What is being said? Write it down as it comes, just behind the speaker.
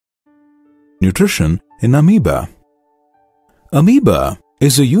nutrition in amoeba. Amoeba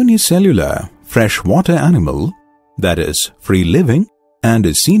is a unicellular freshwater animal that is free-living and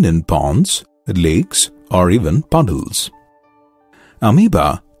is seen in ponds, lakes, or even puddles.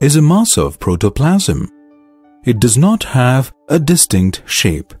 Amoeba is a mass of protoplasm. It does not have a distinct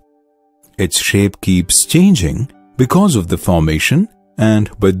shape. Its shape keeps changing because of the formation and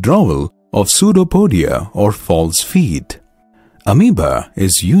withdrawal of pseudopodia or false feet. Amoeba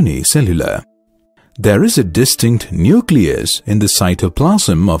is unicellular. There is a distinct nucleus in the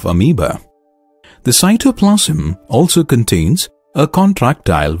cytoplasm of amoeba. The cytoplasm also contains a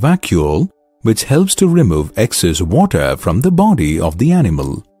contractile vacuole which helps to remove excess water from the body of the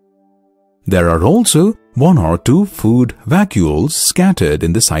animal. There are also 1 or 2 food vacuoles scattered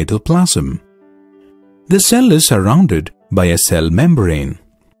in the cytoplasm. The cell is surrounded by a cell membrane.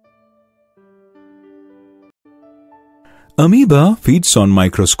 Amoeba feeds on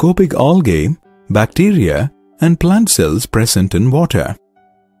microscopic algae, bacteria, and plant cells present in water.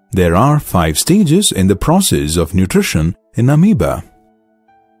 There are 5 stages in the process of nutrition in amoeba.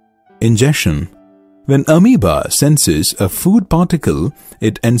 Ingestion. When amoeba senses a food particle,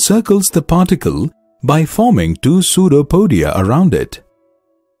 it encircles the particle by forming 2 pseudopodia around it.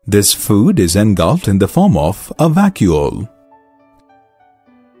 This food is engulfed in the form of a vacuole.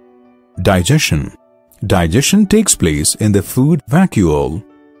 Digestion. Digestion takes place in the food vacuole.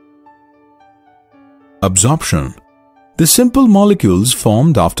 Absorption. The simple molecules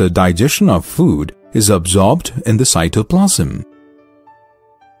formed after digestion of food is absorbed in the cytoplasm.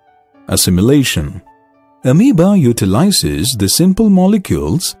 Assimilation. Amoeba utilizes the simple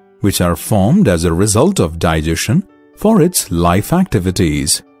molecules which are formed as a result of digestion for its life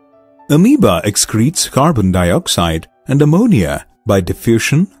activities. Amoeba excretes carbon dioxide and ammonia by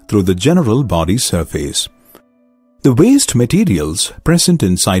diffusion through the general body surface. The waste materials present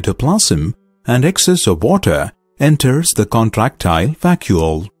in cytoplasm and excess of water enters the contractile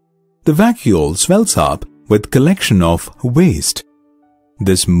vacuole. The vacuole swells up with collection of waste.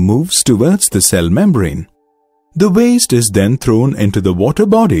 This moves towards the cell membrane. The waste is then thrown into the water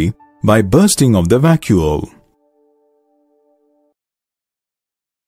body by bursting of the vacuole.